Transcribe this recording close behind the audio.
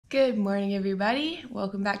Good morning, everybody.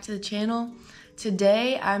 Welcome back to the channel.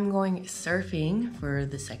 Today I'm going surfing for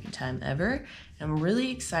the second time ever. I'm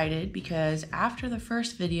really excited because after the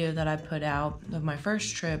first video that I put out of my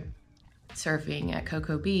first trip surfing at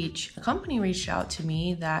Cocoa Beach, a company reached out to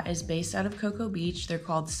me that is based out of Cocoa Beach. They're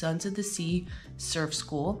called Sons of the Sea Surf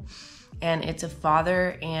School. And it's a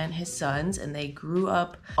father and his sons, and they grew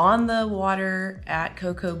up on the water at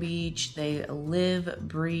Cocoa Beach. They live,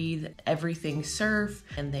 breathe, everything surf,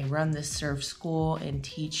 and they run this surf school and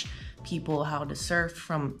teach people how to surf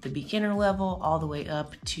from the beginner level all the way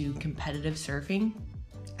up to competitive surfing.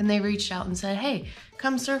 And they reached out and said, hey,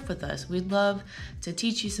 come surf with us. We'd love to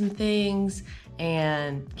teach you some things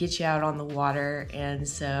and get you out on the water. And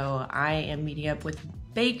so I am meeting up with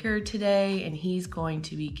Baker today, and he's going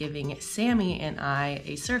to be giving Sammy and I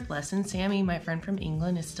a surf lesson. Sammy, my friend from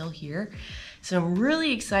England, is still here. So I'm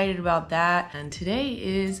really excited about that. And today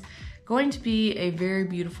is going to be a very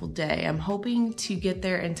beautiful day. I'm hoping to get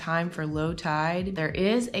there in time for low tide. There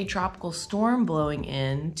is a tropical storm blowing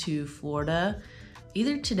in to Florida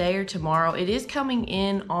either today or tomorrow. It is coming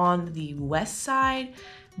in on the west side,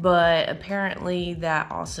 but apparently that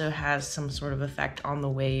also has some sort of effect on the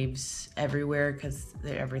waves everywhere because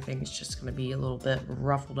everything's just gonna be a little bit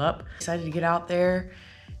ruffled up. Excited to get out there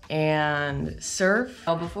and surf.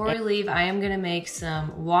 Oh, before we leave, I am gonna make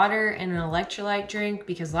some water and an electrolyte drink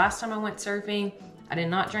because last time I went surfing, I did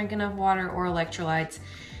not drink enough water or electrolytes,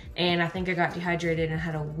 and I think I got dehydrated and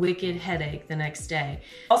had a wicked headache the next day.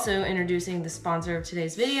 Also, introducing the sponsor of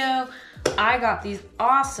today's video, I got these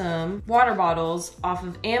awesome water bottles off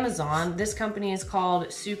of Amazon. This company is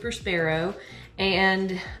called Super Sparrow,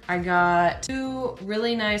 and I got two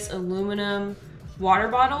really nice aluminum water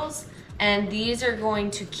bottles, and these are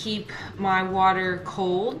going to keep my water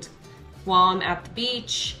cold while I'm at the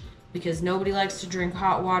beach, because nobody likes to drink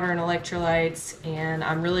hot water and electrolytes, and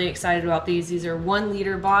I'm really excited about these. These are 1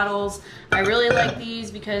 liter bottles. I really like these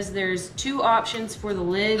because there's 2 options for the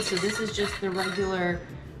lid. So this is just the regular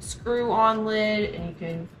screw-on lid, and you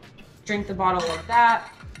can drink the bottle like that.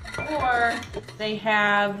 Or they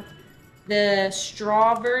have the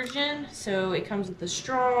straw version. So it comes with the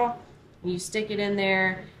straw, you stick it in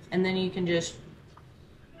there, and then you can just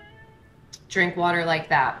drink water like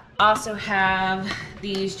that. Also have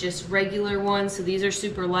these just regular ones, so these are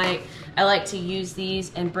super light. I like to use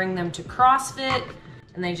these and bring them to CrossFit,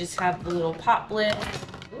 and they just have the little pop lid.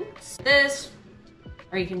 Oops. This,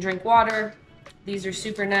 or you can drink water. These are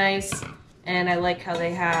super nice, and I like how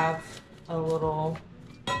they have a little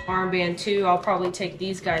armband too. I'll probably take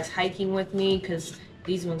these guys hiking with me because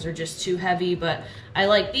these ones are just too heavy, but I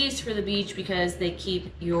like these for the beach because they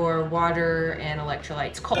keep your water and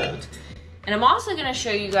electrolytes cold. And I'm also gonna show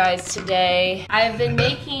you guys today, I've been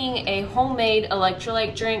making a homemade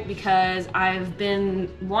electrolyte drink because I've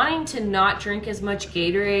been wanting to not drink as much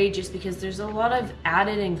Gatorade just because there's a lot of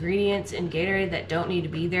added ingredients in Gatorade that don't need to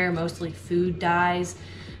be there, mostly food dyes.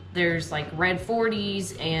 There's like red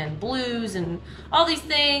 40s and blues and all these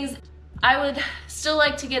things. I would still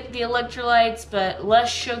like to get the electrolytes, but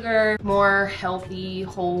less sugar, more healthy,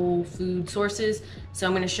 whole food sources. So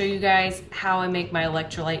I'm gonna show you guys how I make my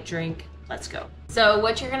electrolyte drink. Let's go. So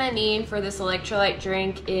what you're gonna need for this electrolyte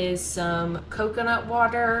drink is some coconut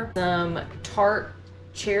water, some tart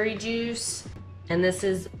cherry juice, and this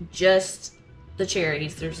is just the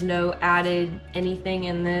cherries. There's no added anything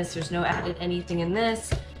in this. There's no added anything in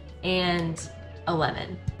this, and a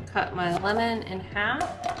lemon. Cut my lemon in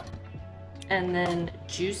half and then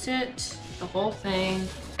juice it, the whole thing.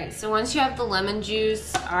 Okay, so once you have the lemon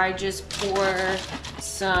juice, I just pour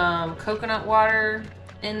some coconut water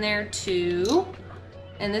in there too,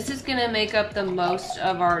 and this is gonna make up the most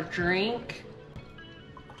of our drink.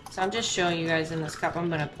 So I'm just showing you guys in this cup. I'm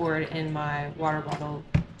gonna pour it in my water bottle.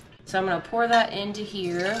 So I'm gonna pour that into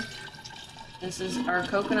here. This is our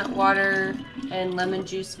coconut water and lemon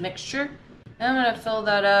juice mixture. And I'm gonna fill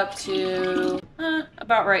that up to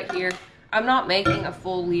about right here. I'm not making a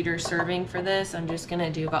full liter serving for this. I'm just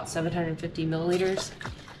gonna do about 750 milliliters.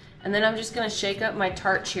 And then I'm just gonna shake up my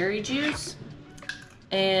tart cherry juice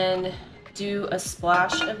and do a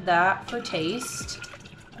splash of that for taste.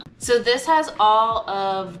 So this has all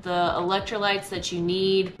of the electrolytes that you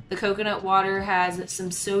need. The coconut water has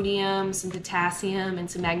some sodium, some potassium,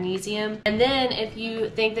 and some magnesium. And then if you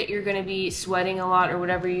think that you're gonna be sweating a lot or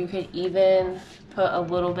whatever, you could even put a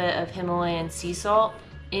little bit of Himalayan sea salt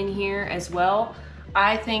in here as well.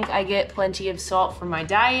 I think I get plenty of salt from my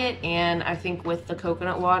diet, and I think with the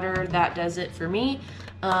coconut water, that does it for me.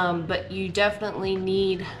 But you definitely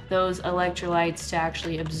need those electrolytes to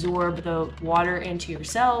actually absorb the water into your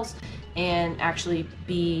cells and actually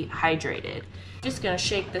be hydrated. Just gonna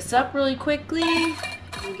shake this up really quickly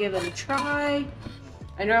and give it a try.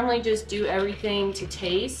 I normally just do everything to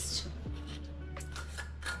taste.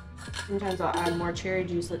 Sometimes I'll add more cherry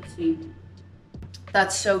juice. Let's see.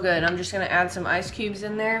 That's so good. I'm just gonna add some ice cubes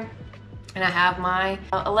in there, and I have my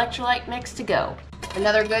electrolyte mix to go.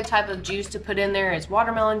 Another good type of juice to put in there is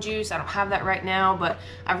watermelon juice. I don't have that right now, but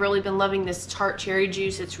I've really been loving this tart cherry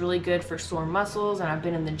juice. It's really good for sore muscles, and I've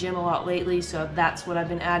been in the gym a lot lately, so that's what I've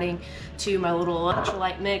been adding to my little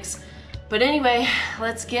electrolyte mix. But anyway,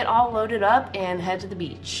 let's get all loaded up and head to the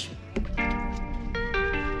beach.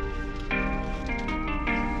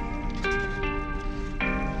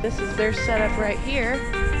 This is their setup right here.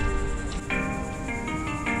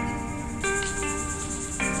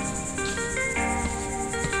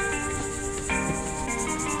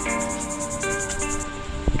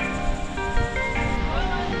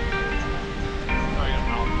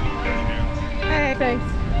 Hey, thanks.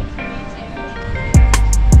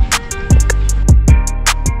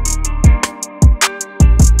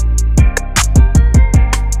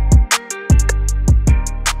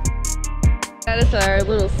 That is our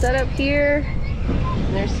little setup here,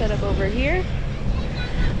 and their setup over here.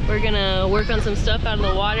 We're gonna work on some stuff out of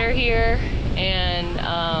the water here, and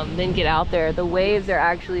then get out there. The waves are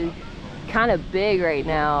actually kind of big right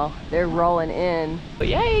now. They're rolling in. But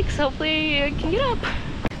yikes, hopefully I can get up.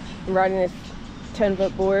 I'm riding this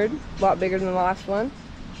 10-foot board, a lot bigger than the last one.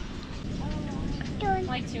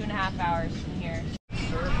 Like 2.5 hours from here.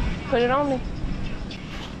 Put it on me.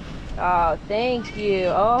 Oh, thank you.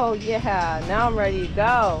 Oh yeah, now I'm ready to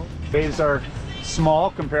go. Waves are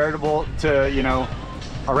small comparable to, you know,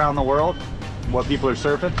 around the world, what people are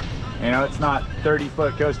surfing. You know, it's not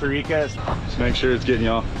 30-foot Costa Rica. Just make sure it's getting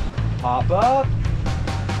y'all. Pop up.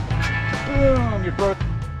 Boom, you're broke.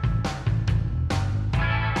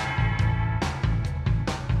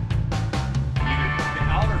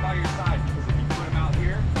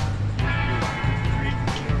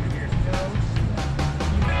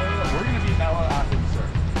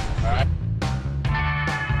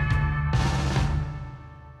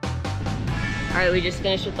 All right, we just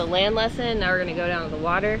finished with the land lesson. Now we're gonna go down to the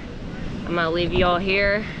water. I'm gonna leave you all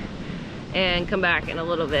here and come back in a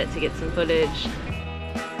little bit to get some footage.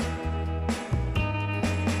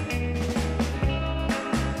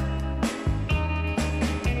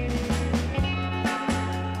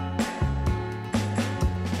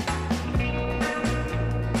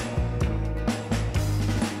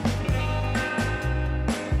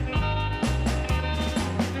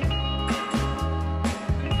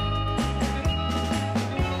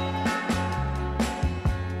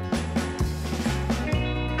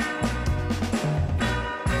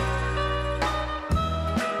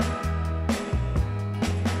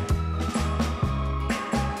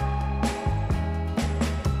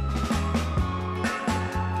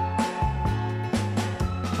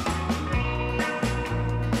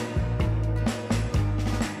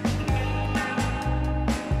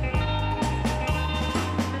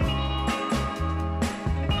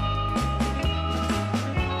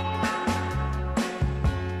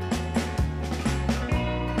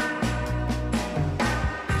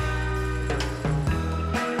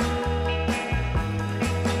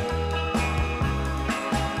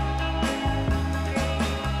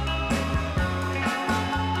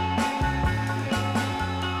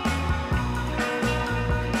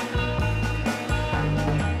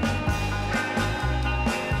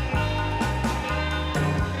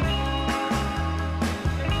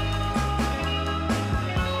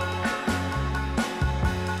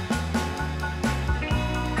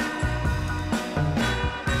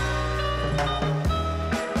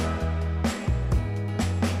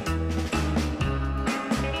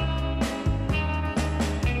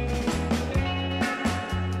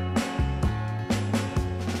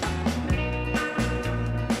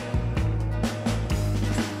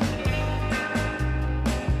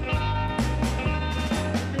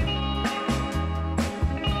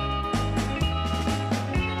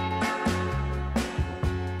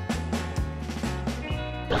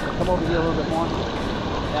 Come over here a little bit more.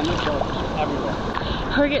 Yeah, no jellyfish everywhere.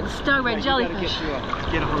 We're getting stung by jellyfish.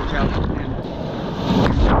 Get a hotel.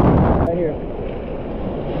 Right here.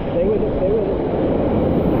 Stay with it, stay with it.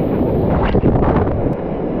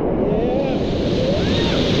 Yeah.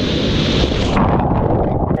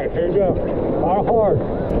 All right, here we go. Hard.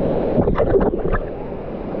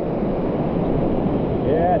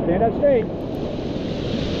 Yeah, stand up straight.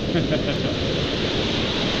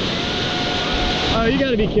 Oh, you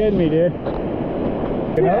gotta be kidding me, dude.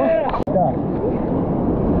 You know? Yeah.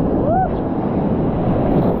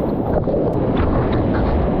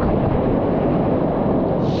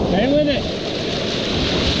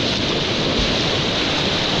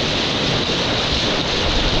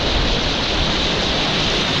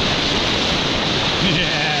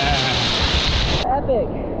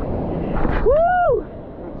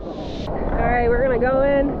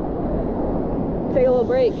 Take a little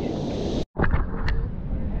break.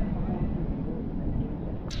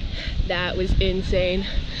 That was insane.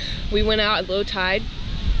 We went out at low tide.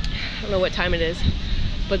 I don't know what time it is,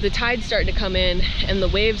 but the tide's starting to come in and the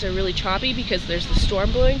waves are really choppy because there's the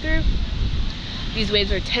storm blowing through. These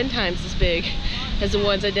waves are 10 times as big as the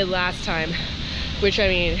ones I did last time, which, I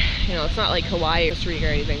mean, you know, it's not like Hawaii or Costa Rica or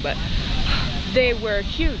anything, but they were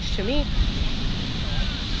huge to me.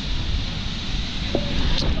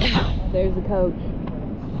 There's the coach.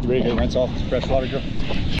 You ready to rinse off this freshwater, girl?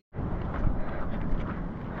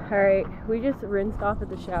 All right, we just rinsed off at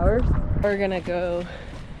the showers. We're gonna go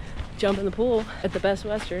jump in the pool at the Best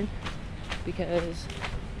Western because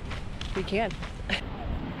we can.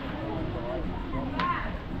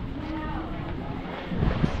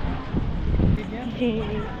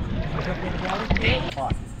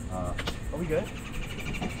 Are we good?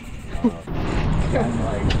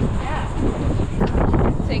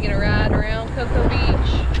 Taking a ride around Cocoa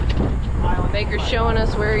Beach. Baker's showing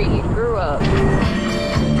us where he grew up. So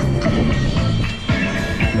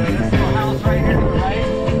this little house right here to the right,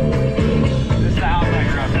 this is the house I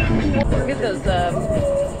grew up in. Look at those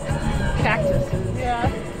cactuses.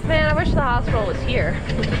 Yeah. Man, I wish the hospital was here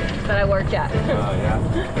that I worked at. Oh, yeah.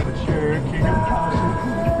 What's your king of the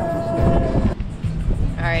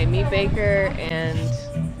All right, me, Baker, and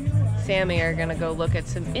Sammy are gonna go look at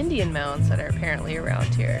some Indian mounds that are apparently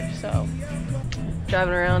around here. So,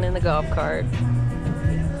 driving around in the golf cart.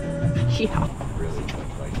 Yeah.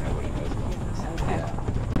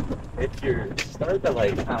 If you start to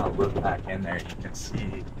like kind of look back in there, you can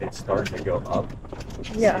see it's starting to go up.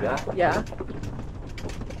 Yeah. See that? Yeah.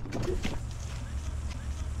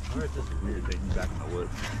 Or it's just weird taking you back in the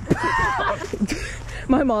woods.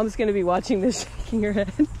 My mom's gonna be watching this, shaking her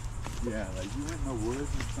head. Yeah, like you went in the woods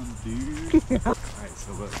with some dude. Yeah. Alright,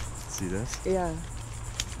 so look, see this? Yeah.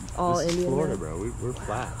 All this Indian. Is Florida, mounds. bro. We're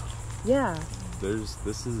flat. Yeah.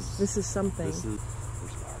 This is something. there's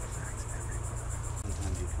artifacts everywhere.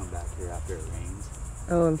 Sometimes you come back here after it rains.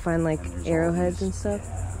 Oh, and find like and arrowheads and stuff.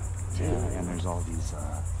 Yeah, and there's all these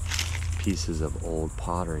pieces of old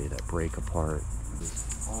pottery that break apart.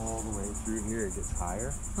 All the way through here, it gets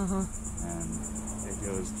higher, and it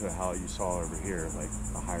goes to how you saw over here, like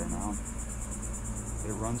the higher mound.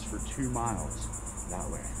 It runs for 2 miles that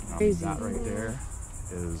way. Crazy. That right there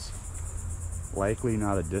is likely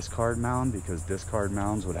not a discard mound because discard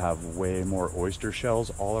mounds would have way more oyster shells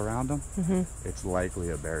all around them. It's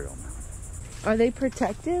likely a burial mound. Are they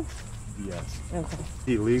protective? Yes. Okay.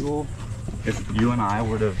 Illegal. If you and I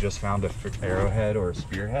would have just found a arrowhead or a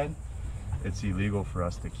spearhead, it's illegal for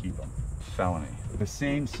us to keep them. Felony. The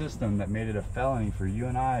same system that made it a felony for you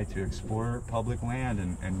and I to explore public land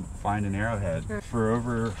and find an arrowhead. For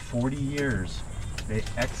over 40 years, they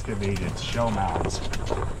excavated shell mounds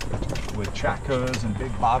with trackhoes and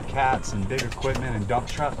big bobcats and big equipment and dump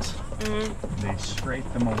trucks. They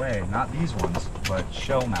scraped them away. Not these ones, but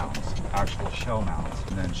shell mounds, actual shell mounds.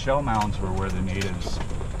 And then shell mounds were where the natives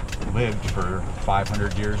lived for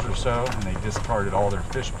 500 years or so, and they discarded all their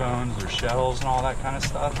fish bones, their shells, and all that kind of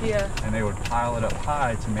stuff. Yeah. And they would pile it up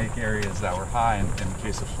high to make areas that were high in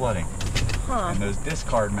case of flooding. And those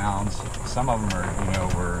discard mounds, some of them are, you know,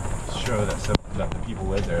 show that the people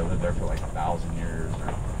lived there for like 1,000 years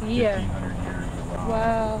or 1,500 years.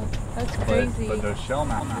 Wow, that's crazy. But those shell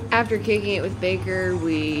mounds. After kicking it with Baker,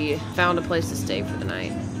 we found a place to stay for the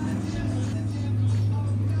night.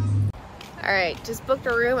 All right, just booked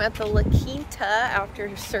a room at the La Quinta after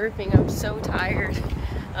surfing. I'm so tired.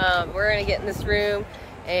 We're gonna get in this room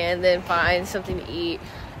and then find something to eat.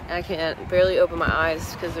 I can't barely open my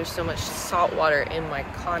eyes because there's so much salt water in my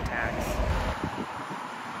contacts.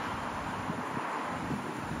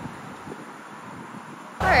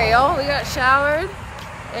 All right, y'all, we got showered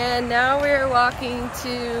and now we're walking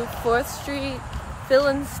to 4th Street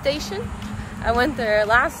Filling Station. I went there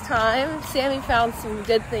last time. Sammy found some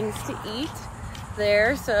good things to eat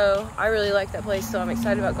there, so I really like that place, so I'm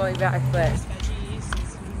excited about going back. But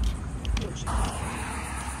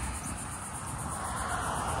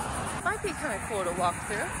might be kind of cool to walk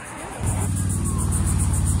through.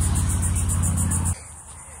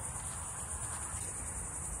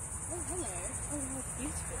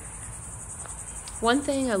 One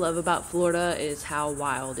thing I love about Florida is how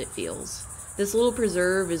wild it feels. This little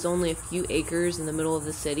preserve is only a few acres in the middle of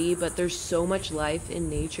the city, but there's so much life in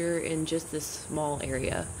nature in just this small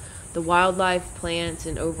area. The wildlife, plants,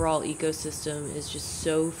 and overall ecosystem is just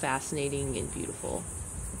so fascinating and beautiful.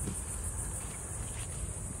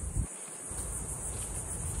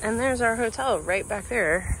 And there's our hotel right back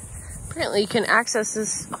there. Apparently you can access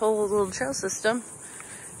this whole little trail system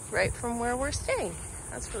right from where we're staying.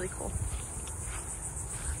 That's really cool.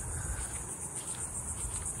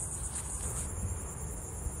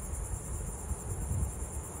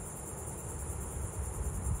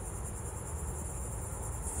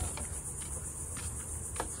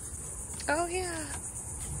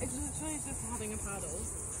 It's literally just having a paddle.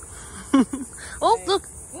 Oh, look.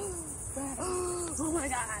 Oh my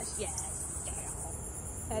gosh, yes.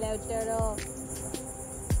 Hello, turtle.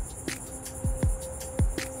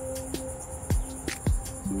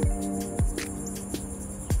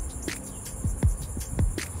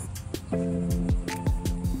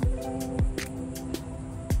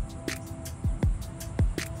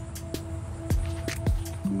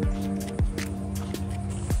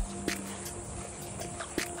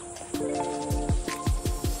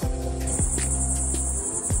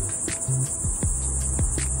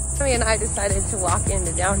 Tammy and I decided to walk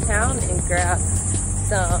into downtown and grab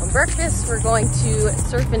some breakfast. We're going to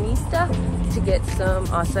Surfinista to get some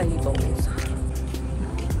acai bowls.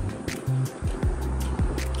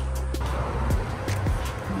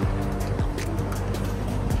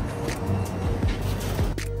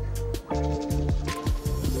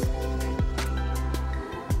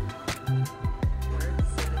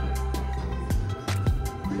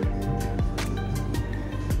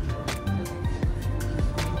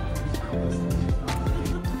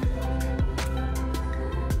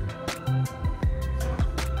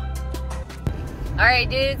 Alright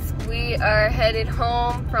dudes, we are headed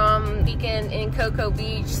home from weekend in Cocoa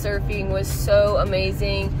Beach. Surfing was so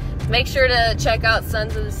amazing. Make sure to check out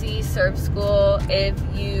Sons of the Sea Surf School if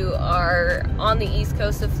you are on the east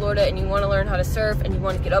coast of Florida and you want to learn how to surf and you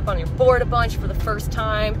want to get up on your board a bunch for the first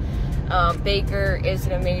time. Baker is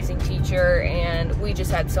an amazing teacher and we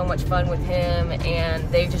just had so much fun with him, and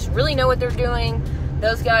they just really know what they're doing.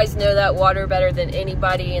 Those guys know that water better than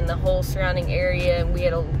anybody in the whole surrounding area, and we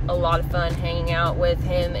had a lot of fun hanging out with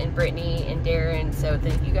him and Brittany and Darren. So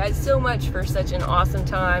thank you guys so much for such an awesome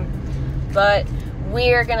time. But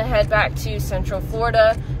we're gonna head back to Central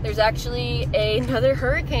Florida. There's actually another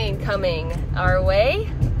hurricane coming our way,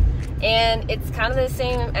 and it's kind of the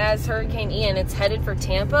same as Hurricane Ian. It's headed for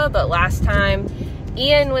Tampa, but last time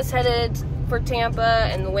Ian was headed for Tampa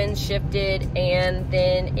and the wind shifted and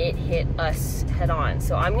then it hit us head on.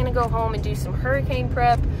 So I'm gonna go home and do some hurricane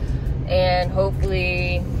prep and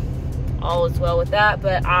hopefully all is well with that.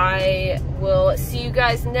 But I will see you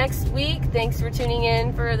guys next week. Thanks for tuning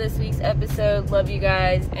in for this week's episode. Love you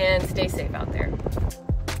guys and stay safe out there.